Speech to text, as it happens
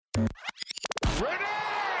World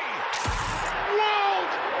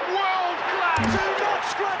class! Do not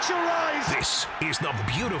scratch your eyes! This is the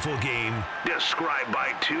beautiful game described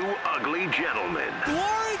by two ugly gentlemen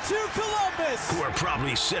Glory to Columbus! who are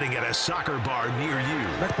probably sitting at a soccer bar near you.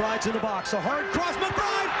 McBride's in the box. A hard cross.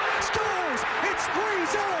 McBride scores! It's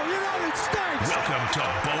 3-0 United States! Welcome to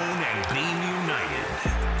Bone and Beam United.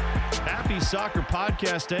 Happy Soccer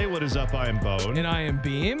Podcast Day. What is up? I am Bone. And I am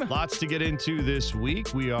Beam. Lots to get into this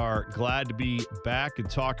week. We are glad to be back and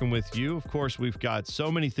talking with you. Of course, we've got so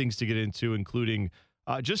many things to get into, including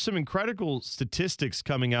just some incredible statistics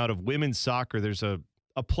coming out of women's soccer. There's a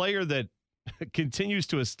player that continues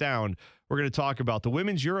to astound. We're going to talk about the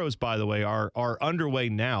women's Euros, by the way, are underway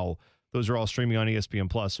now. Those are all streaming on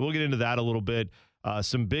ESPN+. So we'll get into that a little bit.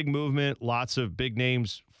 Some big movement, lots of big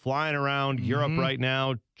names flying around Europe right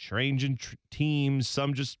now, changing teams,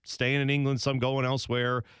 some just staying in England, some going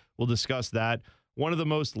elsewhere. We'll discuss that. One of the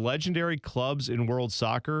most legendary clubs in world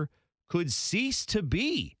soccer could cease to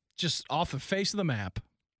be. Just off the face of the map.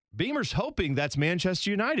 Beamer's hoping that's Manchester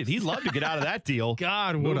United. He'd love to get out of that deal.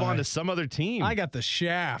 God, move would on I? to some other team. I got the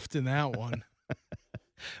shaft in that one.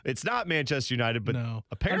 It's not Manchester United, but no.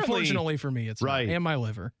 apparently, Unfortunately for me, it's right. not. And my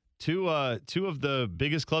liver. Two of the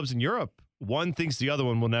biggest clubs in Europe. One thinks the other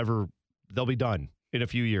one will never, they'll be done in a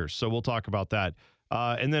few years. So we'll talk about that.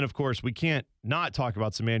 And then, of course, we can't not talk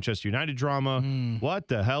about some Manchester United drama. What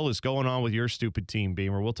the hell is going on with your stupid team,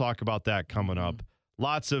 Beamer? We'll talk about that coming up.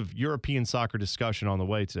 Lots of European soccer discussion on the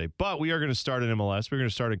way today. But we are going to start in MLS. We're going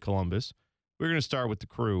to start in Columbus. We're going to start with the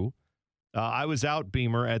Crew. I was out,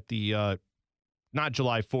 Beamer, at the not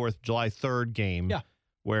July 4th, July 3rd game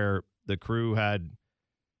where the Crew had,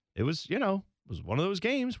 it was one of those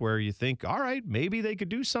games where you think, all right, maybe they could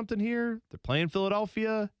do something here. They're playing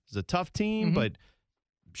Philadelphia. It's a tough team, but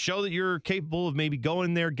show that you're capable of maybe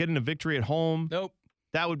going there, getting a victory at home. Nope.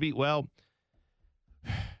 That would be, well,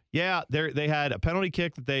 yeah, they had a penalty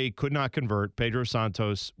kick that they could not convert, Pedro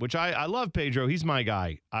Santos, which I love Pedro. He's my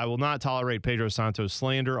guy. I will not tolerate Pedro Santos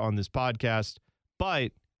slander on this podcast,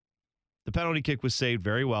 but the penalty kick was saved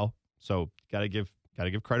very well. So gotta give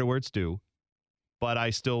credit where it's due. But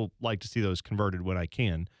I still like to see those converted when I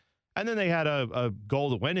can. And then they had a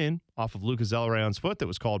goal that went in off of Lucas Zelarayan's foot that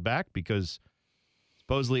was called back because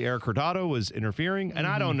supposedly Eric Hurtado was interfering. And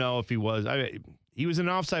I don't know if he was. He was in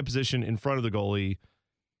an offside position in front of the goalie.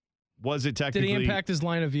 Was it technically? Did he impact his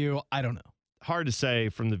line of view? I don't know. Hard to say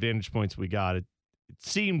from the vantage points we got. It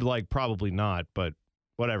seemed like probably not, but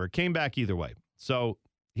whatever. Came back either way. So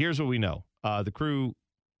here's what we know. The Crew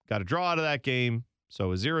got a draw out of that game.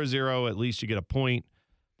 So a 0-0, at least you get a point.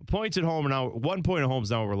 But points at home are now, 1 point at home is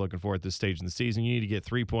not what we're looking for at this stage in the season. You need to get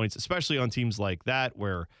 3 points, especially on teams like that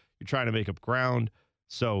where you're trying to make up ground.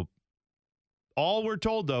 So all we're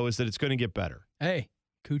told, though, is that it's going to get better. Hey,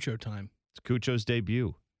 Cucho time. It's Cucho's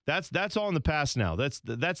debut. That's all in the past now. That's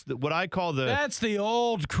what I call the. That's the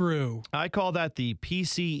old Crew. I call that the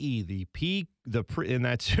PCE, and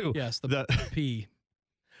that's too. Yes, the P.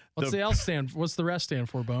 What's the L stand? What's the rest stand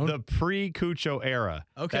for, Bone? The pre-Cucho era.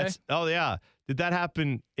 Okay. Oh yeah. Did that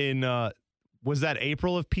happen in? Was that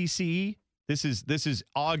April of PCE? This is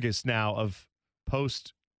August now of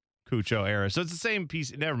post Cucho era. So it's the same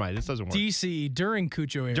piece. Never mind. This doesn't work. DCE during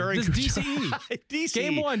Cucho era. During this Cucho. DCE. DCE.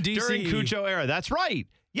 Game 1 DCE. During Cucho era. That's right.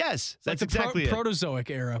 Yes, that's like exactly the it. Protozoic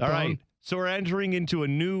era. All Bone. right. So we're entering into a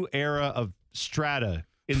new era of strata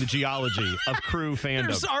in the geology of Crew fandom.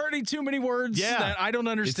 There's already too many words that I don't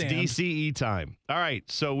understand. It's DCE time. All right.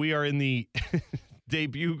 So we are in the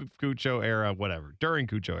debut Cucho era, whatever, during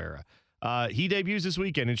Cucho era. He debuts this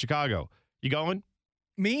weekend in Chicago. You going?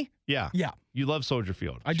 Me? Yeah. Yeah. You love Soldier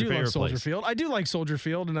Field. I do love Soldier Field. I do like Soldier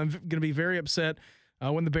Field, and I'm going to be very upset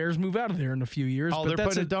when the Bears move out of there in a few years. Oh, but they're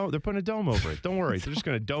putting a dome over it. Don't worry. They're just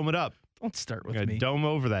going to dome it up. Don't start with They're me. going to dome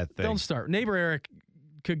over that thing. Don't start. Neighbor Eric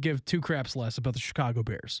could give two craps less about the Chicago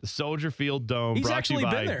Bears. The Soldier Field Dome He's brought actually to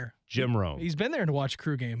you by been there. Jim Rome. He's been there to watch a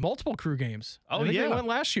Crew game, multiple Crew games. Oh, I think yeah. they went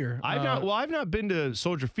last year. I've not been to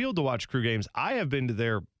Soldier Field to watch Crew games. I have been to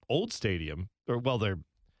their old stadium, the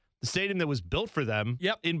stadium that was built for them.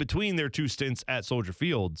 Yep. In between their two stints at Soldier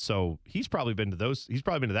Field. So he's probably been to those. He's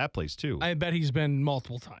probably been to that place too. I bet he's been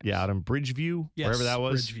multiple times. Yeah, out in Bridgeview, Yes, wherever that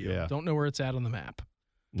was. Bridgeview. Yeah. Don't know where it's at on the map.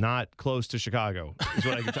 Not close to Chicago is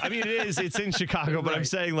what I can I mean, it is. It's in Chicago, but I'm Right.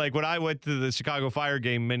 saying, like, when I went to the Chicago Fire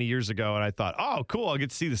game many years ago, and I thought, oh, cool, I'll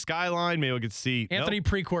get to see the skyline. Maybe I'll get to see Anthony Nope.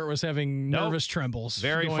 Precourt was having Nope. nervous trembles.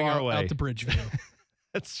 Very going far out, away. Out to Bridgeview.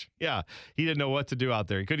 He didn't know what to do out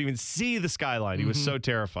there. He couldn't even see the skyline. He was so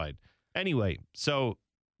terrified. Anyway, so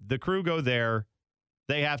the Crew go there.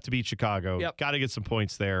 They have to beat Chicago. Yep. Got to get some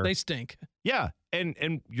points there. They stink. Yeah,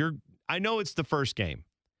 and I know it's the first game,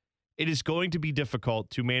 it is going to be difficult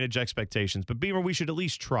to manage expectations. But Beamer, we should at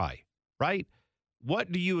least try, right?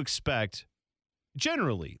 What do you expect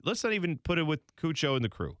generally? Let's not even put it with Cucho and the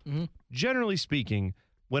crew. Mm-hmm. Generally speaking,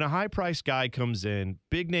 when a high-priced guy comes in,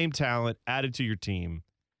 big-name talent added to your team,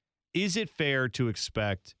 is it fair to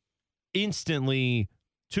expect instantly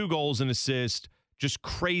 2 goals and assist, just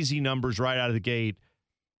crazy numbers right out of the gate?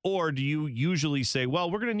 Or do you usually say, well,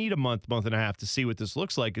 we're going to need a month and a half to see what this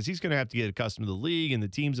looks like because he's going to have to get accustomed to the league and the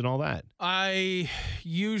teams and all that? I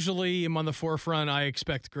usually am on the forefront. I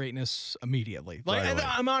expect greatness immediately. Like, Right away.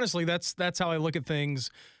 I'm honestly, that's how I look at things.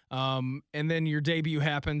 And then your debut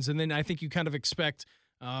happens, and then I think you kind of expect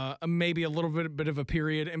maybe a little bit of a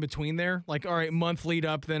period in between there. Like, all right, month lead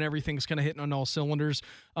up, then everything's kind of hitting on all cylinders.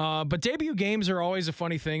 But debut games are always a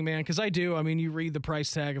funny thing, man, because you read the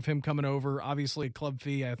price tag of him coming over. Obviously, club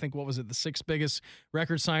fee, I think, what was it, the 6th biggest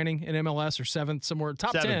record signing in MLS or 7th, somewhere,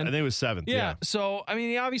 top 10. I think it was 7th. Yeah. So,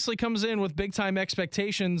 he obviously comes in with big-time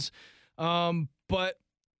expectations, but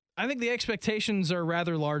I think the expectations are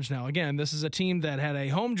rather large now. Again, this is a team that had a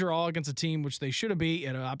home draw against a team which they should have beat. You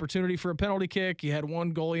had an opportunity for a penalty kick. You had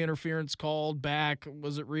one goalie interference called back.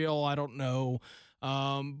 Was it real? I don't know.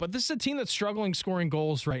 But this is a team that's struggling scoring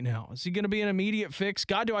goals right now. Is he going to be an immediate fix?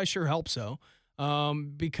 God, do I sure hope so.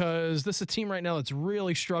 Because this is a team right now that's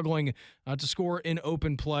really struggling to score in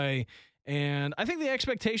open play. And I think the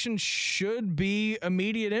expectation should be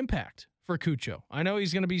immediate impact for Cucho. I know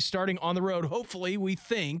he's going to be starting on the road. Hopefully, we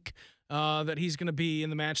think that he's going to be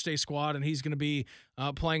in the matchday squad and he's going to be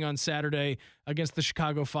playing on Saturday against the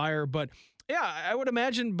Chicago Fire. But yeah, I would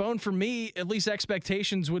imagine, Bone, for me, at least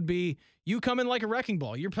expectations would be you come in like a wrecking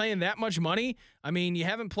ball. You're paying that much money. You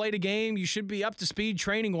haven't played a game. You should be up to speed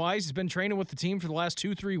training-wise. He's been training with the team for the last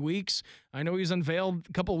 2-3 weeks. I know he was unveiled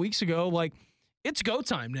a couple of weeks ago. Like, it's go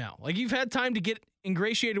time now. Like, you've had time to get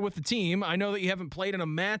ingratiated with the team. I know that you haven't played in a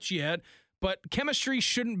match yet, but chemistry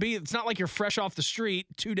shouldn't be, it's not like you're fresh off the street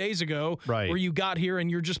 2 days ago where you got here and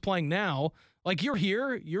you're just playing now. Like, you're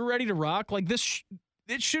here, you're ready to rock. Like,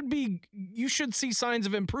 it should be, you should see signs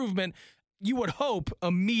of improvement, you would hope,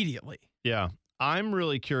 immediately. Yeah. I'm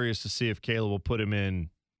really curious to see if Caleb will put him in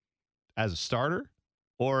as a starter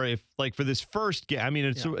or if, like, for this first game,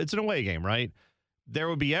 it's an away game, right? There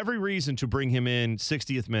would be every reason to bring him in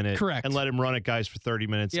 60th minute. Correct. And let him run at guys for 30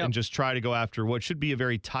 minutes and just try to go after what should be a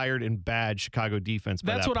very tired and bad Chicago defense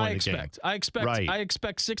by That's that what point I in the game. expect. I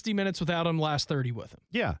expect 60 minutes without him, last 30 with him.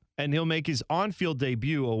 Yeah, and he'll make his on-field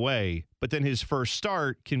debut away, but then his first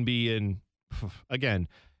start can be in, again,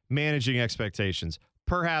 managing expectations.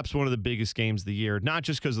 Perhaps one of the biggest games of the year, not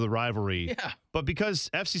just because of the rivalry, but because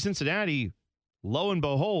FC Cincinnati, lo and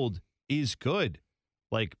behold, is good.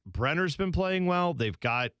 Like, Brenner's been playing well. They've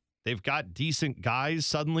got decent guys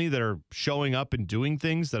suddenly that are showing up and doing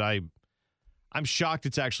things that I'm shocked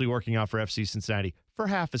it's actually working out for FC Cincinnati for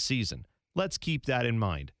half a season. Let's keep that in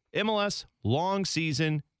mind. MLS, long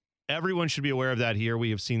season. Everyone should be aware of that here. We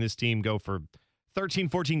have seen this team go for 13,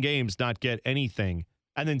 14 games, not get anything,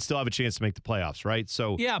 and then still have a chance to make the playoffs, right?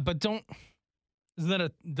 So yeah, but isn't that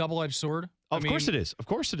a double-edged sword? Of course it is. Of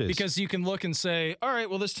course it is. Because you can look and say, all right,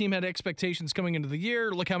 well, this team had expectations coming into the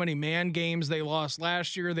year. Look how many man games they lost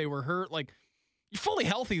last year. They were hurt. Like, you're fully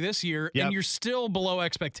healthy this year, and you're still below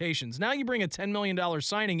expectations. Now you bring a $10 million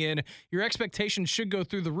signing in. Your expectations should go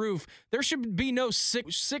through the roof. There should be no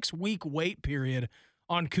six-week wait period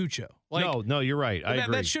on Cucho. Like, no, you're right. I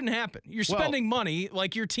agree. That shouldn't happen. You're spending money.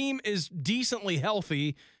 Like, your team is decently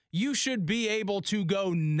healthy. You should be able to go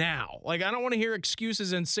now. Like, I don't want to hear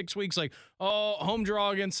excuses in 6 weeks like, oh, home draw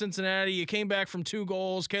against Cincinnati. You came back from 2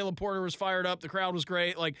 goals. Caleb Porter was fired up. The crowd was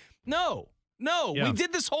great. Like, no. We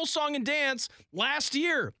did this whole song and dance last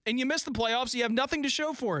year, and you missed the playoffs. You have nothing to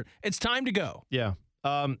show for it. It's time to go. Yeah.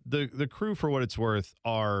 The Crew, for what it's worth,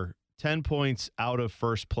 are 10 points out of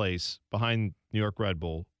first place behind New York Red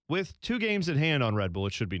Bull, with 2 games at hand on Red Bull,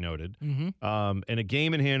 it should be noted, and a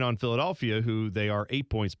game in hand on Philadelphia, who they are 8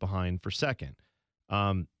 points behind for second.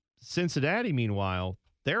 Cincinnati, meanwhile,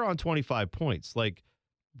 they're on 25 points. Like,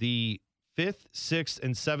 the 5th, 6th,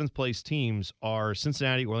 and 7th place teams are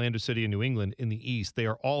Cincinnati, Orlando City, and New England in the East. They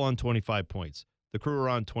are all on 25 points. The Crew are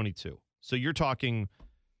on 22. So you're talking...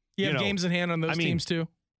 You have games in hand on those teams, too?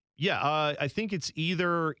 Yeah, I think it's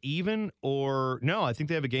either even or... No, I think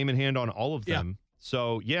they have a game in hand on all of them.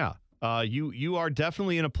 So, yeah, you are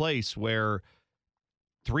definitely in a place where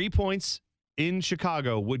 3 points in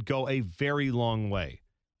Chicago would go a very long way.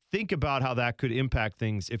 Think about how that could impact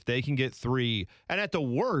things if they can get 3. And at the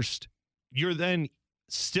worst, you're then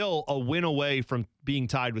still a win away from being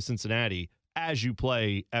tied with Cincinnati as you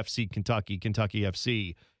play FC Kentucky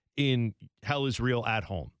FC in Hell is Real at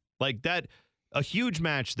home. Like, that a huge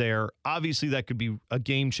match there. Obviously, that could be a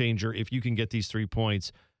game changer if you can get these 3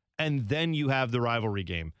 points. And then you have the rivalry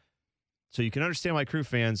game. So you can understand why Crew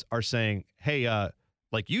fans are saying, hey,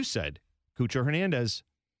 like you said, Cucho Hernandez,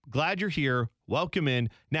 glad you're here. Welcome in.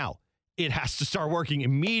 Now, it has to start working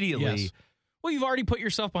immediately. Yes. Well, you've already put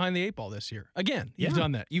yourself behind the 8 ball this year. Again, you've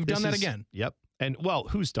done that. You've done that again. Yep. And, well,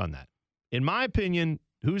 who's done that? In my opinion,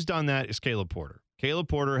 who's done that is Caleb Porter. Caleb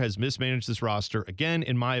Porter has mismanaged this roster. Again,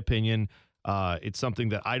 in my opinion, it's something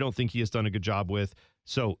that I don't think he has done a good job with.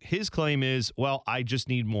 So his claim is, well, I just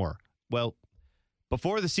need more. Well,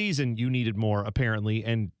 before the season, you needed more, apparently,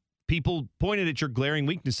 and people pointed at your glaring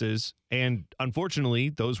weaknesses, and unfortunately,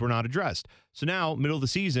 those were not addressed. So now, middle of the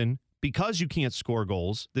season, because you can't score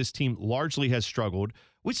goals, this team largely has struggled.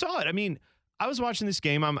 We saw it. I mean, I was watching this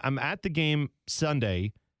game. I'm at the game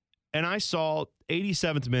Sunday, and I saw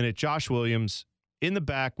 87th minute Josh Williams in the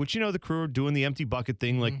back, which, the Crew are doing the empty bucket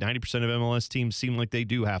thing like 90% of MLS teams seem like they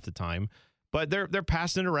do half the time. But they're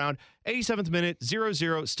passing it around. 87th minute,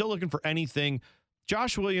 0-0, still looking for anything.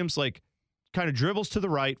 Josh Williams, kind of dribbles to the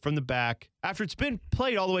right from the back after it's been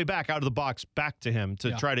played all the way back out of the box back to him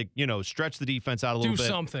to try to, stretch the defense out a little bit. Do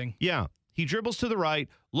something. Yeah. He dribbles to the right,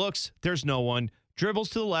 looks, there's no one. Dribbles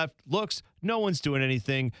to the left, looks, no one's doing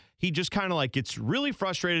anything. He just kind of gets really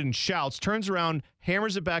frustrated and shouts, turns around,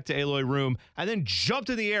 hammers it back to Aloy Room, and then jumped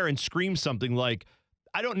in the air and screamed something like,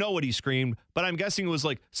 I don't know what he screamed, but I'm guessing it was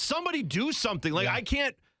like, somebody do something. I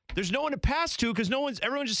can't, there's no one to pass to because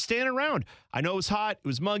everyone's just standing around. I know it was hot, it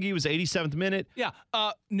was muggy, it was 87th minute. Yeah.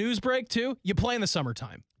 News break too. You play in the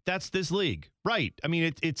summertime. That's this league. Right. I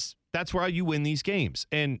mean, that's where you win these games.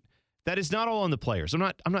 And that is not all on the players. I'm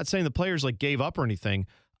not saying the players gave up or anything.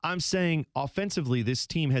 I'm saying offensively, this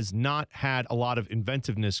team has not had a lot of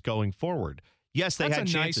inventiveness going forward. Yes, they had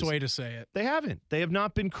chances. That's a nice way to say it. They haven't. They have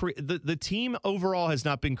not been the team overall has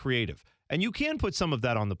not been creative. And you can put some of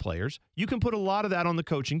that on the players. You can put a lot of that on the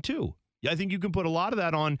coaching too. I think you can put a lot of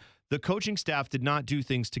that on the coaching staff did not do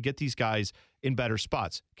things to get these guys in better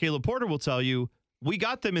spots. Caleb Porter will tell you, we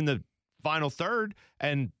got them in the final third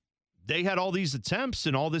and they had all these attempts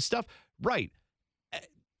and all this stuff. Right.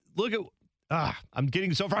 Look at I'm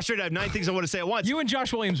getting so frustrated. I have 9 things I want to say at once. You and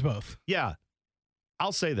Josh Williams both. Yeah.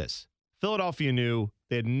 I'll say this. Philadelphia knew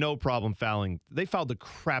they had no problem fouling. They fouled the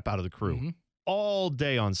crap out of the Crew all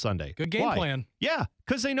day on Sunday. Good game plan. Yeah,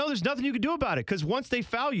 because they know there's nothing you can do about it. Because once they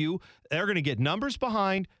foul you, they're going to get numbers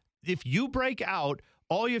behind. If you break out,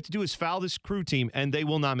 all you have to do is foul this Crew team, and they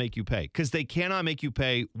will not make you pay. Because they cannot make you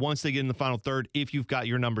pay once they get in the final third if you've got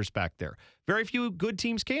your numbers back there. Very few good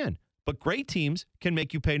teams can. But great teams can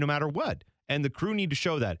make you pay no matter what. And the Crew need to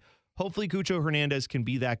show that. Hopefully, Cucho Hernandez can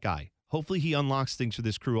be that guy. Hopefully he unlocks things for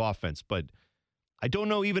this Crew offense, but I don't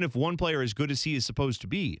know even if one player as good as he is supposed to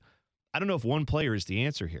be. I don't know if one player is the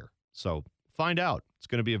answer here. So find out. It's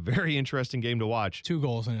going to be a very interesting game to watch. 2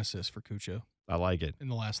 goals and assists for Cucho. I like it. In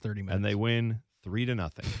the last 30 minutes. And they win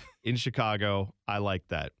 3-0 in Chicago. I like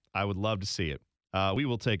that. I would love to see it. We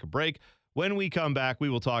will take a break. When we come back, we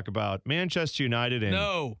will talk about Manchester United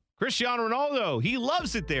and Cristiano Ronaldo. He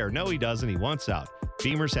loves it there. No, he doesn't. He wants out.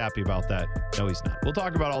 Beamer's happy about that. No, he's not. We'll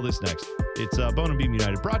talk about all this next. It's Bone and Beam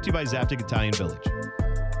United, brought to you by Zaftig Italian Village. It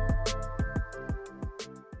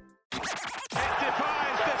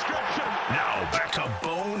defies description. Now back to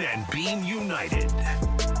Bone and Beam United.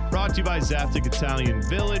 Brought to you by Zaftig Italian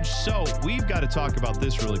Village. So we've got to talk about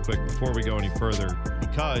this really quick before we go any further,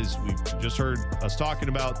 because we've just heard us talking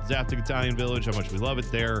about Zaftig Italian Village, how much we love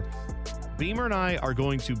it there. Beamer and I are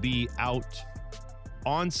going to be out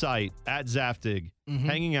on site at Zaftig,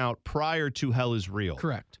 hanging out prior to Hell is Real.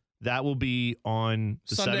 Correct. That will be on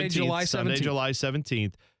the Sunday, 17th, July 17th. Sunday, July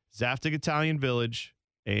 17th, Zaftig Italian Village,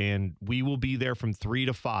 and we will be there from 3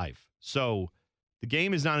 to 5. So the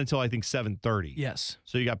game is not until, I think, 7:30. Yes.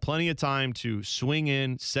 So you got plenty of time to swing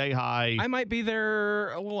in, say hi. I might be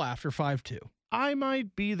there a little after 5 too. I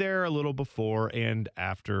might be there a little before and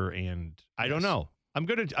after, and I don't know. I'm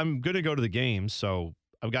gonna go to the game, so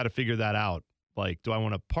I've got to figure that out. Do I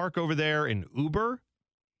want to park over there and Uber?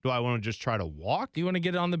 Do I want to just try to walk? Do you want to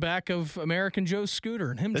get on the back of American Joe's scooter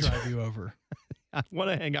and him drive you over? I want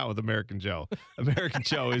to hang out with American Joe. American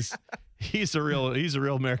Joe he's a real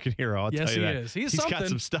American hero. I'll tell you that. Yes, he is. He's got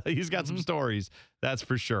some stuff. He's got some stories. That's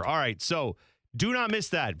for sure. All right, so do not miss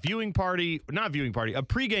that a pregame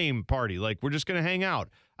party. We're just gonna hang out.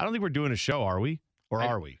 I don't think we're doing a show, are we? Or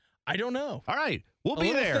are we? I don't know. All right, we'll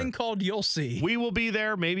be there. A thing called You'll See. We will be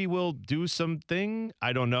there. Maybe we'll do something.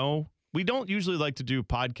 I don't know. We don't usually like to do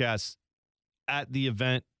podcasts at the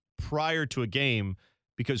event prior to a game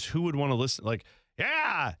because who would want to listen?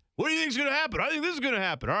 Yeah. What do you think is going to happen? I think this is going to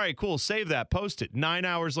happen. All right, cool. Save that. Post it. 9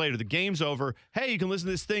 hours later, the game's over. Hey, you can listen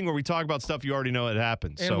to this thing where we talk about stuff you already know it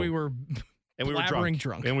happened. And we were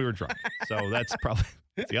drunk. And we were drunk. So that's probably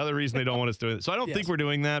the other reason they don't want us doing it. So I don't think we're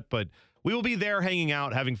doing that, but we will be there hanging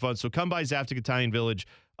out, having fun. So come by Zaftig Italian Village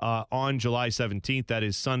on July 17th. That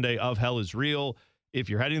is Sunday of Hell is Real. If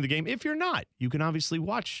you're heading to the game, if you're not, you can obviously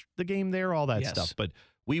watch the game there, all that stuff. But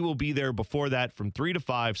we will be there before that from 3 to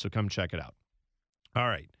 5, so come check it out. All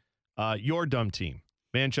right. Your dumb team,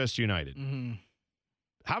 Manchester United. Mm-hmm.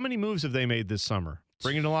 How many moves have they made this summer?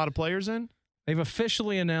 Bringing a lot of players in? They've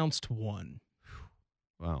officially announced one.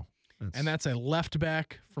 Wow. And that's a left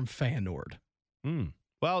back from Feyenoord.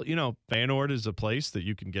 Well, Feyenoord is a place that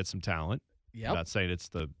you can get some talent. Yep. I'm not saying it's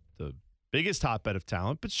the biggest hotbed of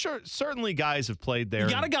talent, but certainly guys have played there.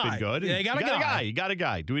 You got a guy. Been good. Yeah, you got a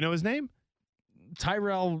guy. Do we know his name?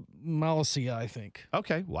 Tyrell Malacia, I think.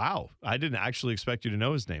 Okay. Wow. I didn't actually expect you to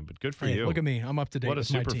know his name, but good for you. Look at me. I'm up to date. What a with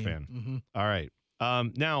super my team. fan. Mm-hmm. All right.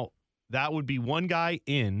 Now, that would be one guy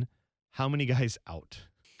in. How many guys out?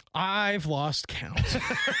 I've lost count.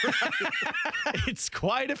 It's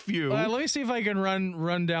quite a few. Let me see if I can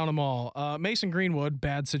run down them all. Mason Greenwood,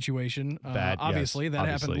 bad situation. Obviously, yes, that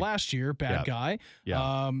happened last year. Bad guy.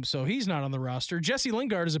 Yeah. So he's not on the roster. Jesse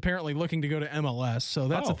Lingard is apparently looking to go to MLS, so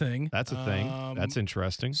that's a thing. That's a thing. That's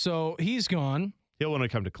interesting. So he's gone. He'll want to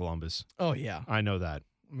come to Columbus. Oh, yeah. I know that.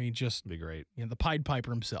 I mean, just be great. The Pied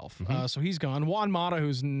Piper himself. Mm-hmm. So he's gone. Juan Mata,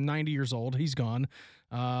 who's 90 years old, he's gone.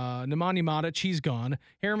 Nemanja Matic, he's gone.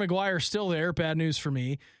 Harry Maguire's still there. Bad news for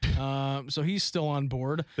me. So he's still on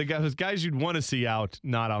board. Those guys you'd want to see out,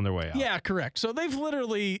 not on their way out. Yeah, correct. So they've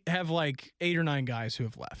literally have like 8 or 9 guys who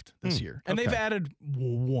have left this year, and they've added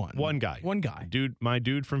one guy. My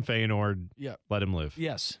dude from Feyenoord. Yep. Let him live.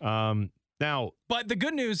 Yes. Now, but the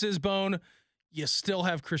good news is, Bone, you still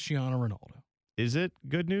have Cristiano Ronaldo. Is it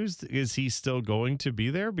good news? Is he still going to be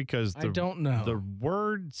there? Because I don't know. The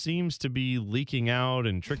word seems to be leaking out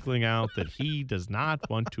and trickling out that he does not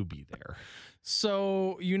want to be there.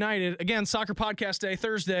 So United, again, Soccer Podcast Day,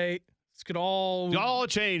 Thursday. This could all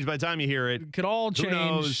change by the time you hear it. Could all change. Who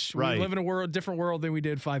knows? Right. We live in a different world than we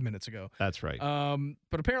did 5 minutes ago. That's right.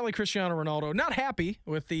 But apparently Cristiano Ronaldo not happy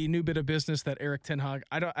with the new bit of business that Erik ten Hag.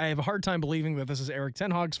 I have a hard time believing that this is Erik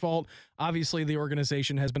ten Hag's fault. Obviously, the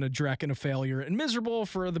organization has been a dreck and a failure and miserable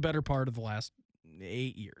for the better part of the last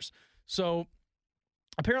 8 years. So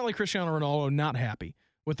apparently Cristiano Ronaldo not happy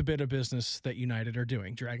with the bit of business that United are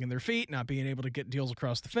doing, dragging their feet, not being able to get deals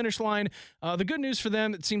across the finish line. The good news for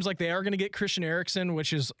them, it seems like they are going to get Christian Eriksen,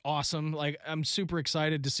 which is awesome. Like, I'm super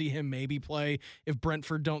excited to see him maybe play if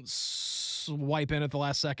Brentford don't swipe in at the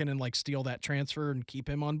last second and like steal that transfer and keep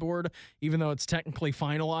him on board, even though it's technically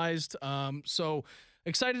finalized. So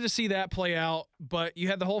excited to see that play out, but you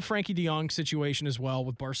had the whole Frankie de Jong situation as well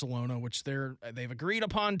with Barcelona, which they've agreed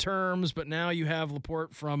upon terms, but now you have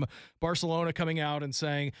Laporte from Barcelona coming out and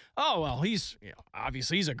saying, oh, well, he's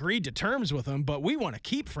obviously he's agreed to terms with him, but we want to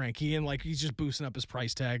keep Frankie, and like he's just boosting up his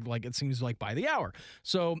price tag like it seems like by the hour.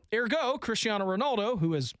 So ergo, Cristiano Ronaldo,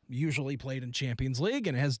 who has usually played in Champions League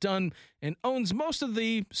and has done and owns most of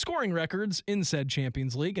the scoring records in said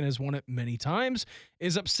Champions League and has won it many times,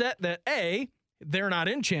 is upset that A, they're not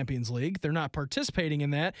in Champions League. They're not participating in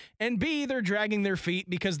that. And B, they're dragging their feet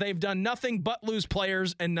because they've done nothing but lose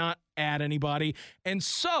players and not add anybody. And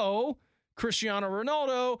so Cristiano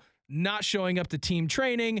Ronaldo not showing up to team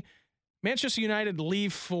training. Manchester United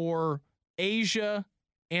leave for Asia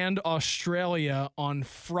and Australia on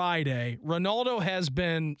Friday. Ronaldo has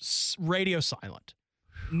been radio silent,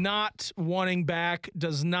 not wanting back,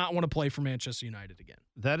 does not want to play for Manchester United again.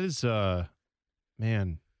 That is,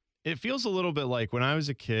 man. It feels a little bit like when I was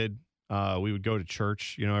a kid, we would go to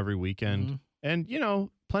church, every weekend. Mm-hmm. And,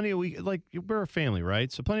 plenty of like we're a family,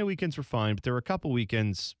 right? So plenty of weekends were fine, but there were a couple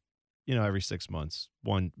weekends, every 6 months,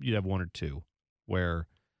 you'd have 1 or 2 where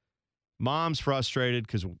mom's frustrated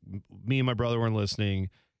because me and my brother weren't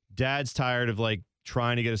listening. Dad's tired of like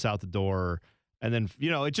trying to get us out the door. And then,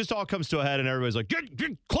 it just all comes to a head and everybody's like, get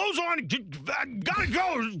clothes on, gotta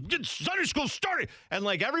go, get Sunday school started. And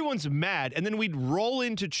like everyone's mad. And then we'd roll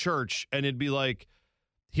into church and it'd be like,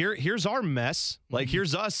 here's our mess. Like,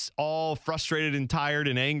 here's us all frustrated and tired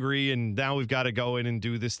and angry. And now we've got to go in and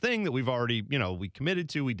do this thing that we've already, we committed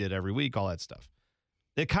to, we did every week, all that stuff.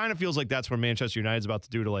 It kind of feels like that's what Manchester United's about to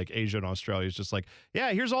do to like Asia and Australia. It's just like,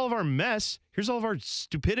 yeah, here's all of our mess. Here's all of our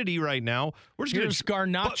stupidity right now. We're just Here's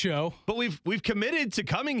Garnacho. But we've committed to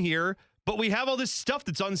coming here, but we have all this stuff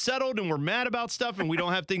that's unsettled and we're mad about stuff and we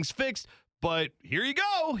don't have things fixed. But here you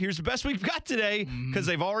go. Here's the best we've got today because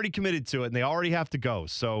they've already committed to it and they already have to go.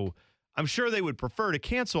 So I'm sure they would prefer to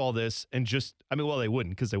cancel all this and just, well, they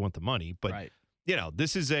wouldn't because they want the money. But, Right.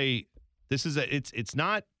 it's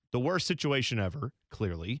not the worst situation ever,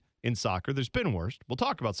 clearly, in soccer. There's been worse. We'll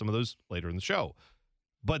talk about some of those later in the show.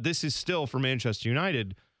 But this is still, for Manchester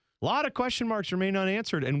United, a lot of question marks remain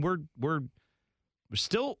unanswered, and we're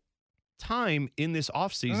still time in this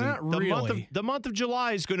offseason. Not really. The month of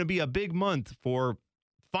July is going to be a big month for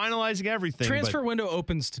finalizing everything. Transfer window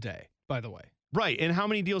opens today, by the way. Right. And how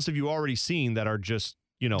many deals have you already seen that are just,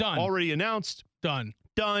 Done. already announced? Done.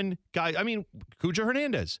 Guys, Cucho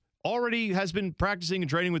Hernandez already has been practicing and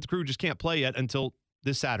training with the crew, just can't play yet until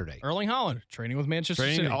this Saturday. Erling Haaland training with Manchester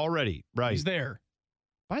Training City. already. Right. He's there.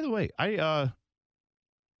 By the way, I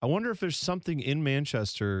wonder if there's something in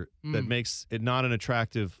Manchester that makes it not an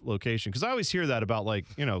attractive location. Because I always hear that about,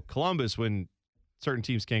 Columbus, when certain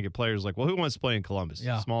teams can't get players. Like, well, who wants to play in Columbus?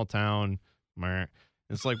 Yeah. Small town. Meh.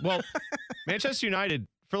 It's like, well, Manchester United,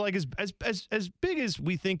 for as big as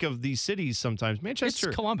we think of these cities sometimes, Manchester.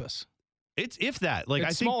 It's Columbus. It's if that. It's I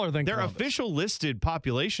think smaller than their Columbus. official listed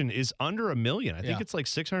population is under 1 million. I think it's like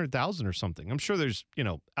 600,000 or something. I'm sure there's,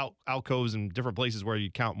 alcoves and different places where you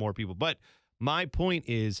count more people. But my point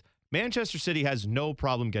is Manchester City has no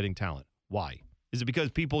problem getting talent. Why? Is it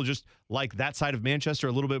because people just like that side of Manchester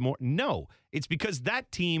a little bit more? No. It's because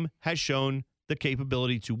that team has shown the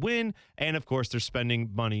capability to win. And, of course, they're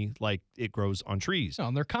spending money like it grows on trees. No,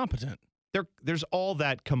 and they're competent. There's all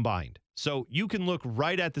that combined. So you can look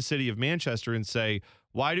right at the city of Manchester and say,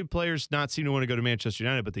 why do players not seem to want to go to Manchester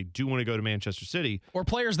United, but they do want to go to Manchester City? Or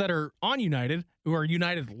players that are on United, who are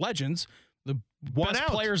United legends, the best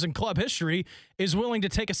players in club history, is willing to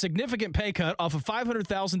take a significant pay cut off of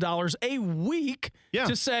 $500,000 a week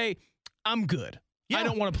to say, I'm good. Yeah. I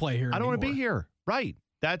don't want to play here I don't want to anymore. be here. Right.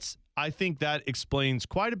 I think that explains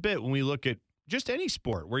quite a bit when we look at just any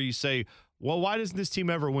sport where you say, well, why doesn't this team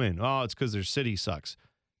ever win? Oh, it's because their city sucks.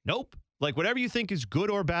 Nope. Like, whatever you think is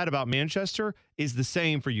good or bad about Manchester is the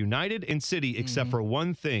same for United and City, except for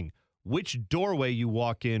one thing: which doorway you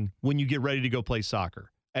walk in when you get ready to go play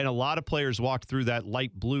soccer. And a lot of players walk through that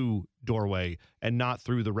light blue doorway and not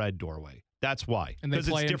through the red doorway. That's why. And they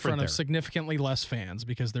play in front there. of significantly less fans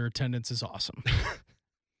because their attendance is awesome.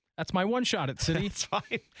 That's my one shot at City. It's fine.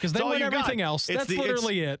 Because they win everything else. That's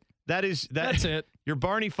literally it. That's it. Your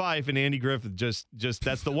Barney Fife and Andy Griffith just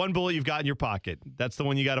that's the one bullet you've got in your pocket. That's the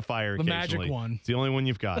one you got to fire The occasionally. magic one. It's the only one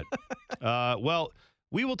you've got. Well,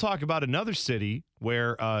 we will talk about another city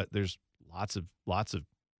where there's lots of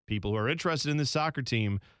people who are interested in this soccer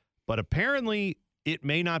team, but apparently it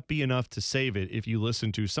may not be enough to save it if you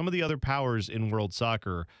listen to some of the other powers in world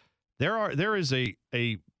soccer. There is a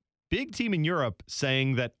big team in Europe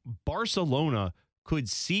saying that Barcelona could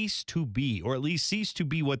cease to be, or at least cease to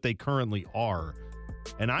be what they currently are.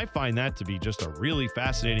 And I find that to be just a really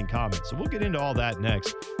fascinating comment. So we'll get into all that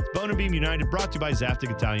next. It's Bone and Beam United, brought to you by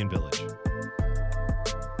Zaftig Italian Village.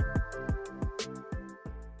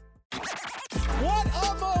 What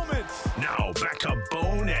a moment! Now back to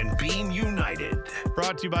Bone and Beam United.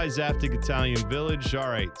 Brought to you by Zaftig Italian Village. All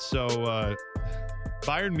right, so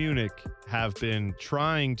Bayern Munich have been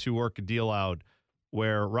trying to work a deal out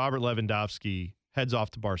where Robert Lewandowski heads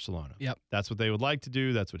off to Barcelona. Yep. That's what they would like to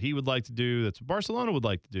do. That's what he would like to do. That's what Barcelona would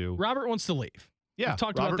like to do. Robert wants to leave. Yeah. We've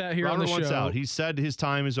talked about that here on the wants show. out. He said his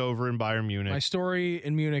time is over in Bayern Munich. My story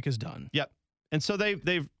in Munich is done. Yep. And so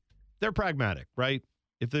they're pragmatic, right?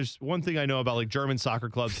 If there's one thing I know about German soccer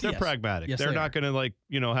clubs, they're Yes. pragmatic. Yes, they're they not going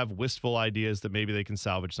to have wistful ideas that maybe they can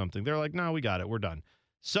salvage something. They're like, no, we got it. We're done.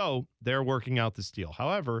 So they're working out this deal.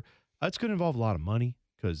 However, that's going to involve a lot of money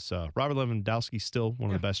because Robert Lewandowski's still one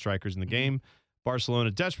of the best strikers in the game. Barcelona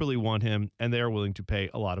desperately want him, and they're willing to pay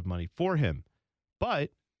a lot of money for him. But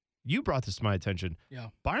you brought this to my attention. Yeah.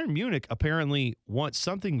 Bayern Munich apparently wants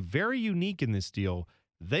something very unique in this deal.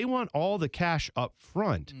 They want all the cash up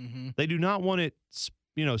front. They do not want it,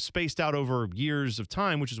 spaced out over years of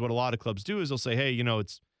time, which is what a lot of clubs do. Is they'll say, hey,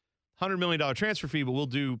 it's $100 million transfer fee, but we'll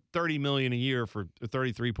do $30 million a year for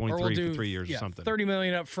 33.3 for 3 years or something. $30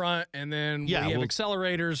 million up front, and then we have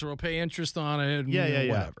accelerators, or we'll pay interest on it. And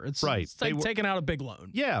whatever. It's right. It's like taking out a big loan.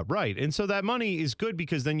 Yeah, right. And so that money is good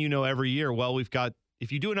because then every year, well, we've got,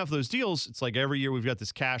 if you do enough of those deals, it's like every year we've got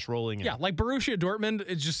this cash rolling in. Yeah, like Borussia Dortmund,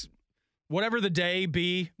 it's just whatever the day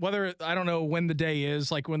be, whether, I don't know when the day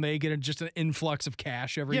is, like when they get just an influx of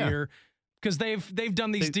cash every year. Because they've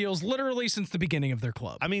done these deals literally since the beginning of their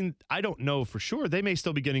club. I mean, I don't know for sure. They may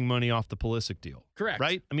still be getting money off the Pulisic deal. Correct.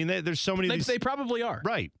 Right? I mean, there's so many of these. They probably are.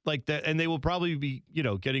 Right. Like that, and they will probably be,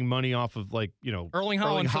 getting money off of Erling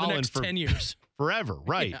Haaland for the next 10 years. Forever.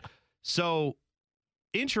 Right. Yeah. So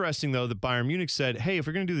interesting, though, that Bayern Munich said, hey, if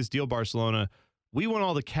we're going to do this deal, Barcelona, we want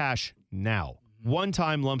all the cash now.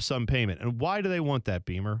 One-time lump sum payment. And why do they want that,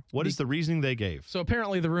 Beamer? What is the reasoning they gave? So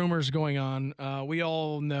apparently the rumors going on, we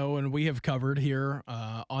all know and we have covered here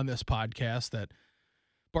on this podcast that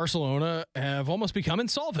Barcelona have almost become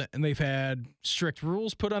insolvent, and they've had strict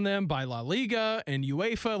rules put on them by La Liga and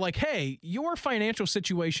UEFA. Like, hey, your financial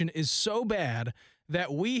situation is so bad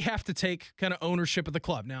that we have to take kind of ownership of the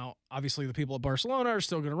club. Now, obviously, the people at Barcelona are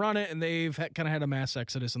still going to run it, and they've kind of had a mass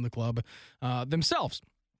exodus in the club themselves.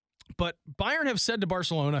 But Bayern have said to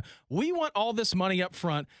Barcelona, we want all this money up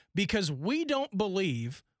front because we don't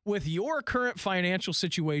believe with your current financial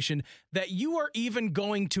situation that you are even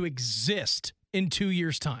going to exist in 2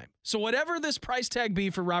 years' time. So whatever this price tag be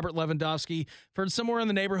for Robert Lewandowski, for somewhere in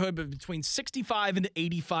the neighborhood of between 65 and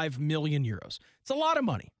 85 million euros. It's a lot of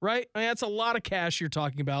money, right? I mean, that's a lot of cash you're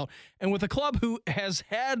talking about. And with a club who has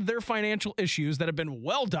had their financial issues that have been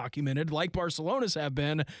well documented, like Barcelona's have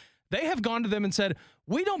been, they have gone to them and said,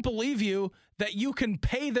 we don't believe you that you can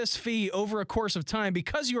pay this fee over a course of time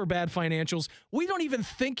because you are bad financials. We don't even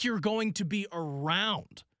think you're going to be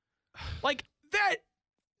around. Like, that's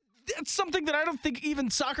something that I don't think even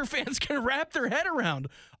soccer fans can wrap their head around.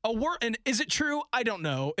 And is it true? I don't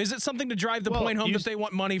know. Is it something to drive the point home that they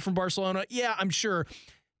want money from Barcelona? Yeah, I'm sure.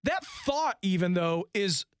 That thought, even though,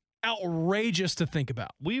 is outrageous to think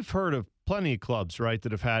about. We've heard of plenty of clubs, right,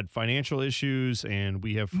 that have had financial issues, and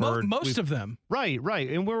we have heard most of them. Right.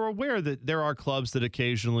 And we're aware that there are clubs that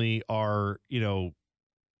occasionally are,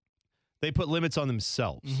 they put limits on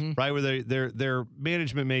themselves, right? Where their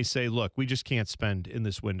management may say, look, we just can't spend in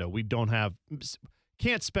this window. We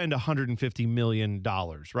can't spend $150 million,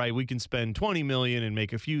 right? We can spend $20 million and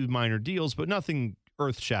make a few minor deals, but nothing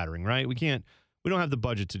earth-shattering, right? We don't have the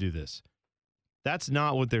budget to do this. That's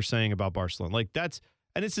not what they're saying about Barcelona.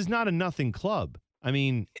 And this is not a nothing club. I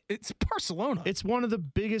mean, it's Barcelona. It's one of the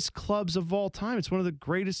biggest clubs of all time. It's one of the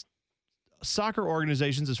greatest soccer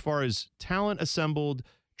organizations as far as talent assembled,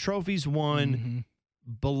 trophies won,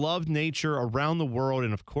 beloved nature around the world,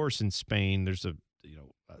 and of course in Spain. There's a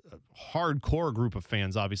hardcore group of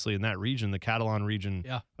fans, obviously, in that region, the Catalan region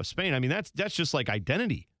of Spain. I mean, that's just like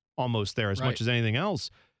identity almost there as much as anything else.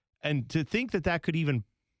 And to think that could even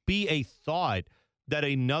be a thought that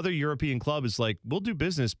another European club is like, we'll do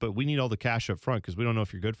business, but we need all the cash up front because we don't know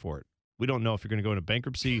if you're good for it. We don't know if you're going to go into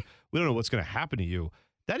bankruptcy. We don't know what's going to happen to you.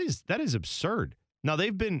 That is absurd. Now,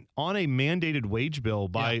 they've been on a mandated wage bill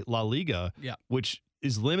by La Liga, which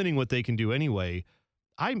is limiting what they can do anyway.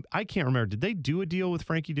 I can't remember. Did they do a deal with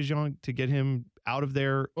Frankie de Jong to get him out of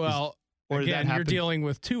there? Well, again, you're dealing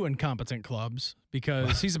with two incompetent clubs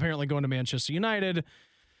because he's apparently going to Manchester United.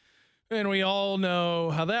 And we all know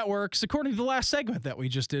how that works, according to the last segment that we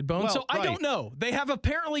just did, Bone. So I don't know. They have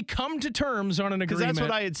apparently come to terms on an agreement. Because that's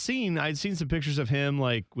what I had seen. I had seen some pictures of him,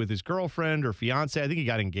 like, with his girlfriend or fiance. I think he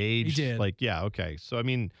got engaged. He did. Like, yeah, okay. So, I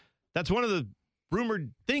mean, that's one of the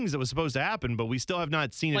rumored things that was supposed to happen, but we still have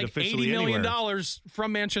not seen it officially $80 million anywhere.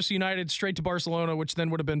 from Manchester United straight to Barcelona, which then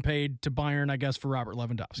would have been paid to Bayern, I guess, for Robert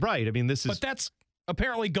Lewandowski. Right. I mean, But that's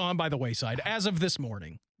apparently gone by the wayside as of this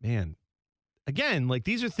morning. Man. Again, like,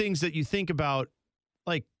 these are things that you think about,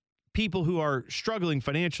 like, people who are struggling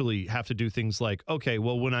financially have to do things like, okay,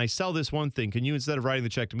 well, when I sell this one thing, can you, instead of writing the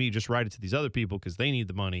check to me, just write it to these other people because they need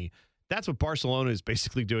the money? That's what Barcelona is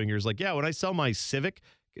basically doing here. Is like, yeah, when I sell my Civic,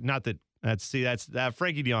 not that that's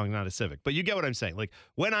Frankie de Jong, not a Civic, but you get what I'm saying. Like,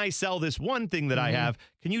 when I sell this one thing that I have,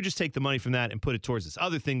 can you just take the money from that and put it towards this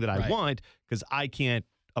other thing that I want? Because I can't,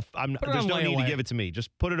 there's no need to give it to me.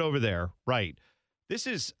 Just put it over there. Right. This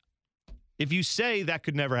is, if you say that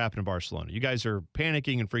could never happen to Barcelona, you guys are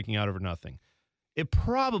panicking and freaking out over nothing. It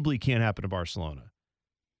probably can't happen to Barcelona.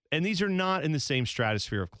 And these are not in the same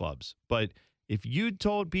stratosphere of clubs. But if you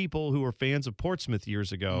told people who were fans of Portsmouth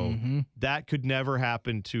years ago that could never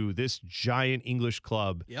happen to this giant English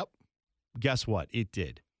club, guess what? It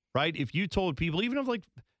did. Right? If you told people, even of like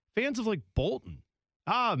fans of like Bolton,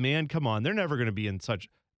 man, come on, they're never going to be in such.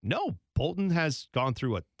 No, Bolton has gone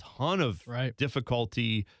through a ton of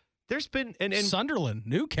difficulty. There's been and Sunderland,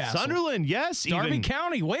 Newcastle, yes, Derby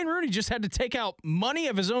County. Wayne Rooney just had to take out money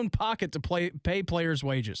of his own pocket to pay players'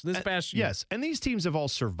 wages this past year. Yes, and these teams have all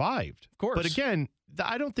survived, of course. But again,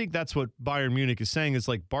 I don't think that's what Bayern Munich is saying. Is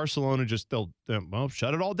like Barcelona they'll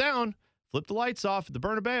shut it all down, flip the lights off at the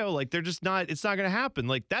Bernabeu. Like they're just not. It's not going to happen.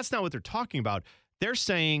 Like that's not what they're talking about. They're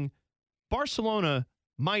saying Barcelona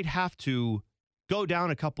might have to go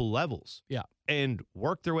down a couple levels, and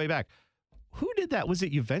work their way back. Who did that? Was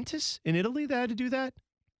it Juventus in Italy that had to do that?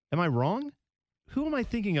 Am I wrong? Who am I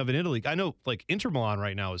thinking of in Italy? I know, like, Inter Milan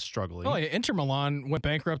right now is struggling. Oh, yeah. Inter Milan went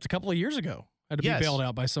bankrupt a couple of years ago. Had to be bailed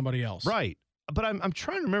out by somebody else. Right. but I'm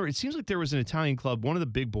trying to remember. It seems like there was an Italian club, one of the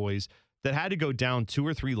big boys, that had to go down 2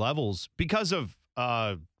 or 3 levels because of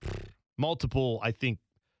multiple, I think,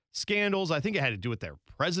 scandals. I think it had to do with their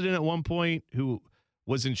president at one point who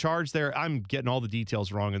was in charge there. I'm getting all the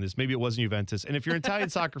details wrong on this. Maybe it wasn't Juventus. And if you're an Italian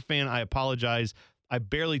soccer fan, I apologize. I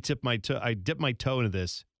barely tipped my toe. I dipped my toe into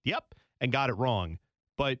this. Yep, and got it wrong.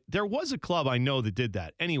 But there was a club I know that did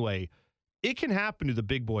that. Anyway, it can happen to the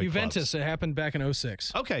big boy Juventus, clubs. it happened back in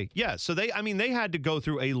 06. Okay, yeah. So they had to go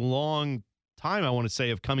through a long time, I want to say,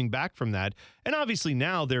 of coming back from that. And obviously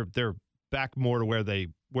now they're back more to where they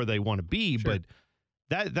want to be, Sure.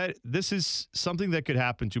 but that this is something that could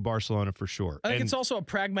happen to Barcelona for sure. I think And- it's also a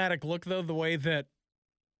pragmatic look, though, the way that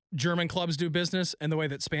German clubs do business and the way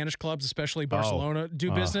that Spanish clubs, especially Barcelona,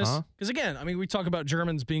 do business. Because, again, I mean, we talk about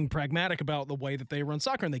Germans being pragmatic about the way that they run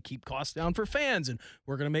soccer, and they keep costs down for fans, and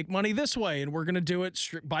we're going to make money this way, and we're going to do it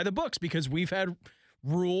by the books because we've had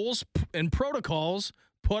rules and protocols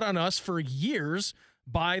put on us for years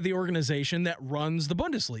by the organization that runs the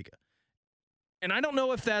Bundesliga. And I don't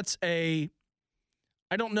know if that's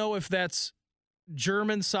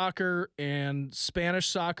German soccer and Spanish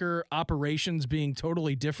soccer operations being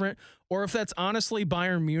totally different, or if that's honestly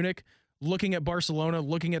Bayern Munich looking at Barcelona,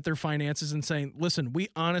 looking at their finances and saying, listen, we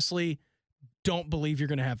honestly don't believe you're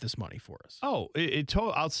going to have this money for us. Oh,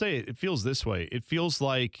 I'll say it feels this way. It feels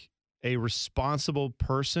like a responsible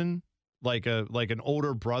person, like an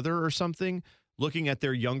older brother or something, looking at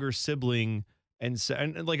their younger sibling and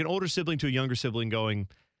like an older sibling to a younger sibling going,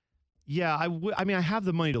 yeah, I have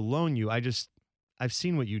the money to loan you. I've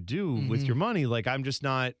seen what you do with your money. Like, I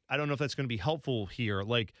don't know if that's going to be helpful here.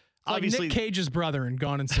 Like, obviously, Nick Cage's brother and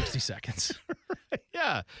Gone in 60 Seconds.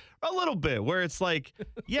 Yeah, a little bit where it's like,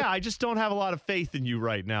 yeah, I just don't have a lot of faith in you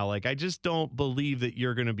right now. Like, I just don't believe that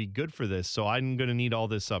you're going to be good for this. So I'm going to need all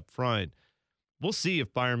this up front. We'll see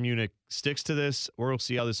if Bayern Munich sticks to this, or we'll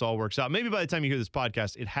see how this all works out. Maybe by the time you hear this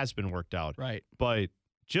podcast, it has been worked out. Right. But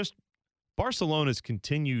just Barcelona's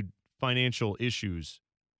continued financial issues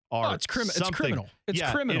are it's criminal. something. It's criminal. It's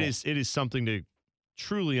criminal. It is something to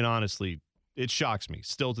truly and honestly, it shocks me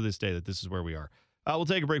still to this day that this is where we are. We'll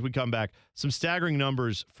take a break. We come back. Some staggering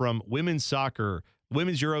numbers from women's soccer.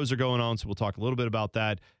 Women's Euros are going on, so we'll talk a little bit about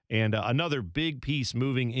that. And another big piece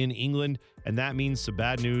moving in England, and that means some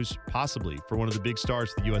bad news, possibly, for one of the big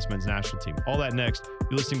stars of the U.S. men's national team. All that next.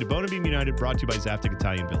 You're listening to Bone and Beam United, brought to you by Zaftig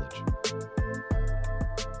Italian Village.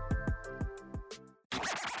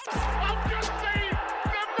 I've just seen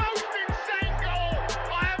the most insane goal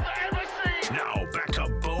I have ever seen. Now back to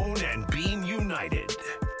Bone and Beam United.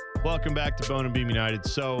 Welcome back to Bone and Beam United.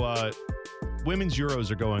 So, women's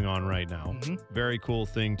Euros are going on right now. Very cool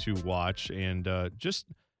thing to watch, and just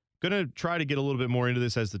going to try to get a little bit more into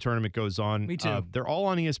this as the tournament goes on. Me too. They're all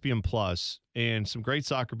on ESPN Plus, and some great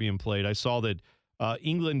soccer being played. I saw that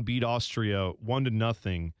England beat Austria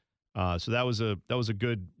 1-0. So that was a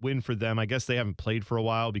good win for them. I guess they haven't played for a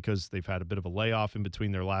while because they've had a bit of a layoff in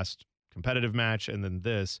between their last competitive match and then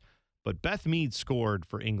this. But Beth Mead scored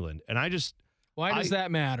for England, and Why does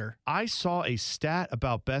that matter? I saw a stat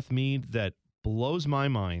about Beth Mead that blows my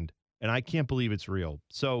mind, and I can't believe it's real.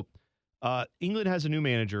 So England has a new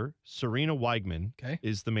manager. Serena Weigman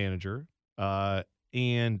is the manager.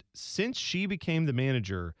 And since she became the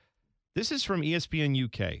manager, this is from ESPN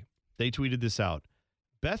UK. They tweeted this out.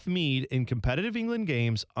 Beth Mead in competitive England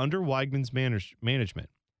games under Weigman's management.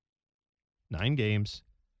 9 games,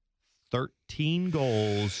 13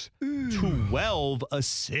 goals, 12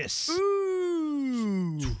 assists.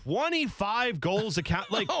 25 goals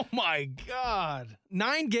account. Like, oh my God.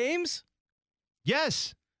 9 games?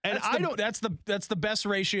 yes. And that's the best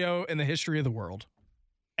ratio in the history of the world.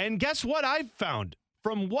 And guess what I've found?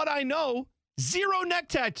 From what I know, 0 neck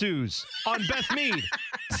tattoos on Beth Mead.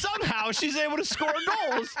 Somehow she's able to score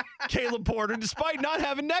goals, Caleb Porter, despite not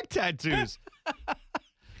having neck tattoos.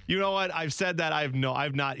 You know what? I've said that. I've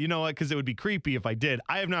not, you know what? Because it would be creepy if I did.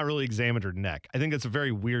 I have not really examined her neck. I think that's a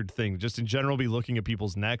very weird thing, just in general, be looking at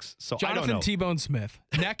people's necks. So I don't know. Jonathan T-Bone Smith,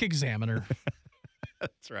 neck examiner.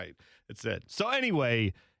 That's right. That's it. So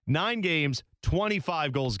anyway, 9 games,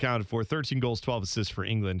 25 goals accounted for, 13 goals, 12 assists for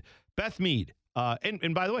England. Beth Mead,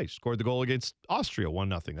 and by the way, scored the goal against Austria,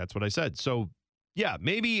 1-0. That's what I said. So, yeah,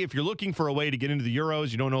 maybe if you're looking for a way to get into the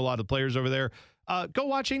Euros, you don't know a lot of the players over there, go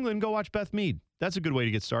watch England, go watch Beth Mead. That's a good way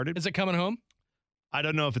to get started. Is it coming home? I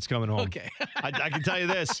don't know if it's coming home. Okay. I can tell you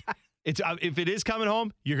this. If it is coming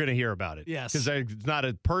home, you're going to hear about it. Yes. Because it's not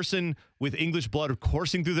a person with English blood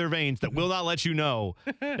coursing through their veins that will not let you know.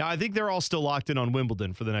 Now, I think they're all still locked in on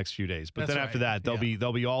Wimbledon for the next few days. But That's then after right. that,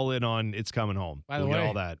 they'll be all in on it's coming home. By the We'll way, get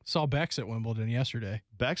all that. saw Bex at Wimbledon yesterday.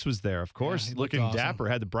 Bex was there, of course, he looked looking awesome. dapper.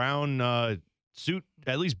 Had the brown suit,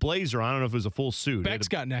 at least blazer. I don't know if it was a full suit. Beck's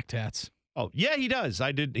got neck tats. Oh, yeah, he does.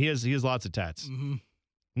 He has lots of tats. Mm-hmm.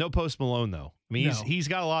 No Post Malone, though. I mean, he's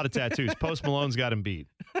got a lot of tattoos. Post Malone's got him beat.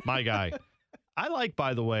 My guy. I like,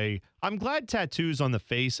 by the way, I'm glad tattoos on the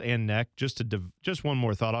face and neck, just one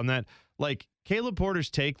more thought on that. Like, Caleb Porter's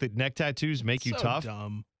take that neck tattoos make you tough.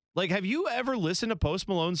 Dumb. Like, have you ever listened to Post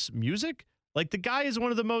Malone's music? Like, the guy is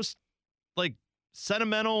one of the most, like,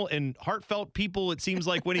 sentimental and heartfelt people, it seems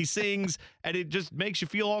like, when he sings, and it just makes you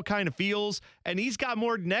feel all kind of feels. And he's got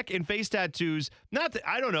more neck and face tattoos. Not that,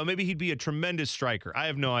 I don't know, maybe he'd be a tremendous striker. I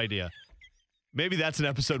have no idea. Maybe that's an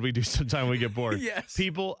episode we do sometime when we get bored. Yes.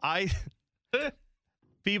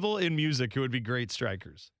 People in music who would be great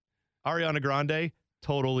strikers. Ariana Grande,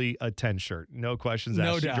 totally a 10 shirt. No questions asked.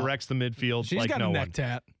 No doubt. She directs the midfield She's like got no a neck one.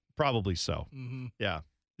 tat. Probably so. Mm-hmm. Yeah.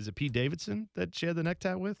 Is it Pete Davidson that she had the neck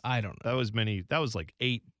tat with? I don't know. That was like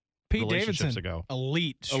 8 Pete relationships Davidson, ago.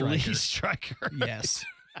 elite striker. Elite striker. Yes.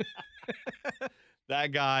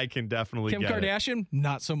 That guy can definitely Kim get Kardashian,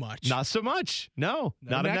 not so much. it. Not so much. No,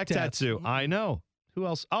 No not a neck neck tats. tattoo. Mm. I know. Who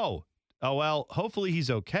else? Oh, well, hopefully he's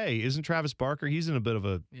okay. Isn't Travis Barker? He's in a bit of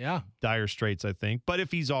a Yeah. dire straits, I think. But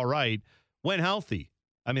if he's all right, when healthy,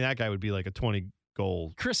 I mean, that guy would be like a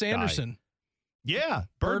 20-goal Chris Anderson. Yeah,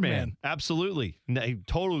 Birdman. Absolutely.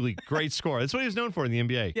 Totally great scorer. That's what he was known for in the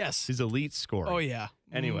NBA. Yes. He's elite scorer. Oh, yeah.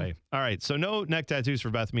 Anyway, all right. So no neck tattoos for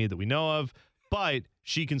Beth Mead that we know of, but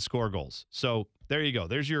she can score goals. So there you go.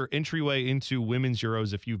 There's your entryway into Women's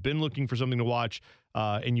Euros. If you've been looking for something to watch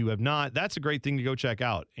and you have not, that's a great thing to go check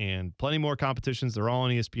out. And plenty more competitions. They're all on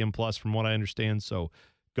ESPN Plus from what I understand. So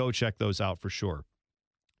go check those out for sure.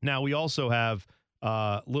 Now, we also have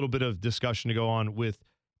a little bit of discussion to go on with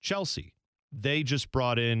Chelsea. They just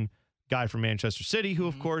brought in a guy from Manchester City who,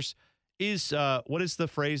 of course, is, what is the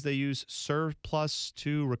phrase they use? Surplus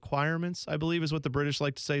to requirements, I believe is what the British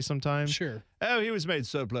like to say sometimes. Sure. Oh, he was made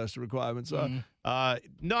surplus to requirements.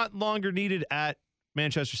 Not longer needed at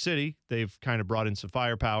Manchester City. They've kind of brought in some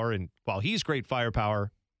firepower. And while he's great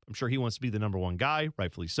firepower, I'm sure he wants to be the number one guy,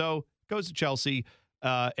 rightfully so. Goes to Chelsea.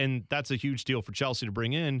 And that's a huge deal for Chelsea to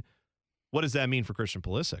bring in. What does that mean for Christian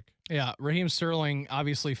Pulisic? Yeah, Raheem Sterling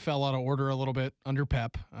obviously fell out of order a little bit under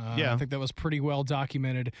Pep. Yeah. I think that was pretty well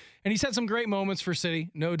documented. And he's had some great moments for City,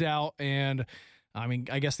 no doubt. And, I mean,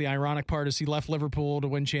 I guess the ironic part is he left Liverpool to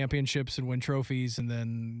win championships and win trophies, and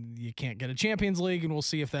then you can't get a Champions League, and we'll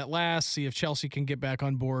see if that lasts, see if Chelsea can get back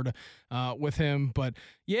on board with him. But,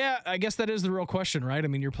 yeah, I guess that is the real question, right? I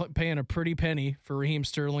mean, you're paying a pretty penny for Raheem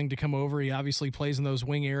Sterling to come over. He obviously plays in those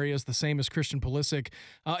wing areas, the same as Christian Pulisic.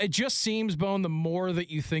 It just seems, Bone, the more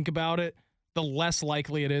that you think about it, the less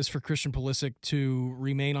likely it is for Christian Pulisic to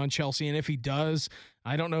remain on Chelsea. And if he does,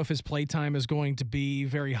 I don't know if his play time is going to be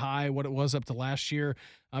very high, what it was up to last year.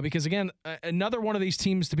 Because, again, another one of these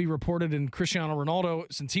teams to be reported in Cristiano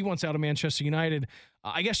Ronaldo, since he wants out of Manchester United,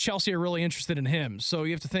 I guess Chelsea are really interested in him. So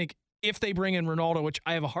you have to think, if they bring in Ronaldo, which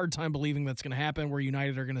I have a hard time believing that's going to happen, where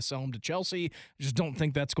United are going to sell him to Chelsea, I just don't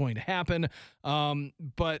think that's going to happen.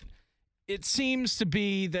 But it seems to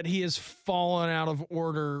be that he has fallen out of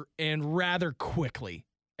order and rather quickly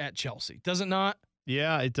at Chelsea. Does it not?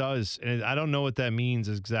 Yeah, it does. And I don't know what that means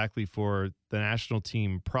exactly for the national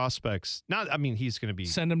team prospects. He's going to be...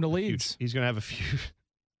 Send him to Leeds. He's going to have a few...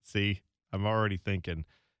 See, I'm already thinking.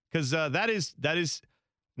 Because that is...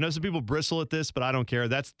 I know some people bristle at this, but I don't care.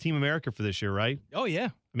 That's Team America for this year, right? Oh, yeah.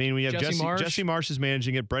 I mean, we have Jesse Marsch is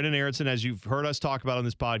managing it. Brendan Aronson, as you've heard us talk about on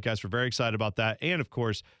this podcast, we're very excited about that. And, of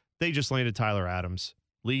course, they just landed Tyler Adams.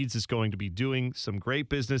 Leeds is going to be doing some great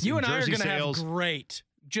business You in and I are jersey going to have sales. great,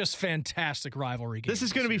 just fantastic rivalry games. This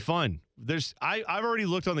is going to be fun. I've already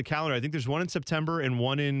looked on the calendar. I think there's one in September and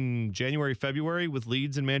one in January, February with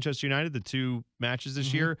Leeds and Manchester United, the two matches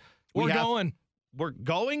this year. We're going. We're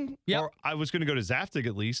going? Yep. Or I was going to go to Zaftig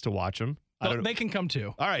at least to watch them. They can come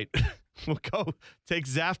too. All right. We'll go take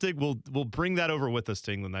Zaftig. We'll bring that over with us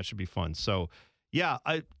to England. That should be fun. So, yeah,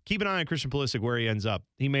 keep an eye on Christian Pulisic where he ends up.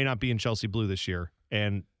 He may not be in Chelsea Blue this year,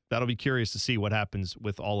 and that'll be curious to see what happens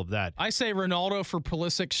with all of that. I say Ronaldo for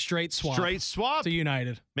Pulisic, straight swap. To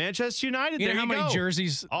United. Manchester United. You know there how you many go.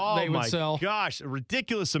 jerseys they would sell? Oh, my gosh. A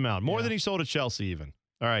ridiculous amount. More than he sold at Chelsea even.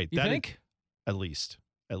 All right. You think? At least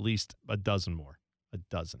a dozen more. A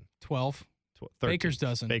dozen. 12. 13. Baker's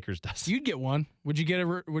dozen. Baker's dozen. You'd get one. Would you get a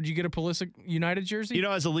Pulisic United jersey? You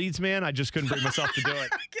know, as a Leeds man, I just couldn't bring myself to do it.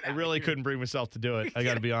 I really couldn't bring myself to do it. I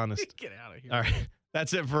got to be honest. Get out of here. All right.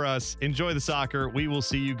 That's it for us. Enjoy the soccer. We will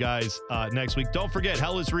see you guys next week. Don't forget,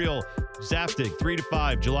 Hell is Real, Zaftig, 3 to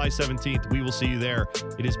 5, July 17th. We will see you there.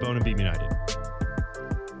 It is Bone and Beam United.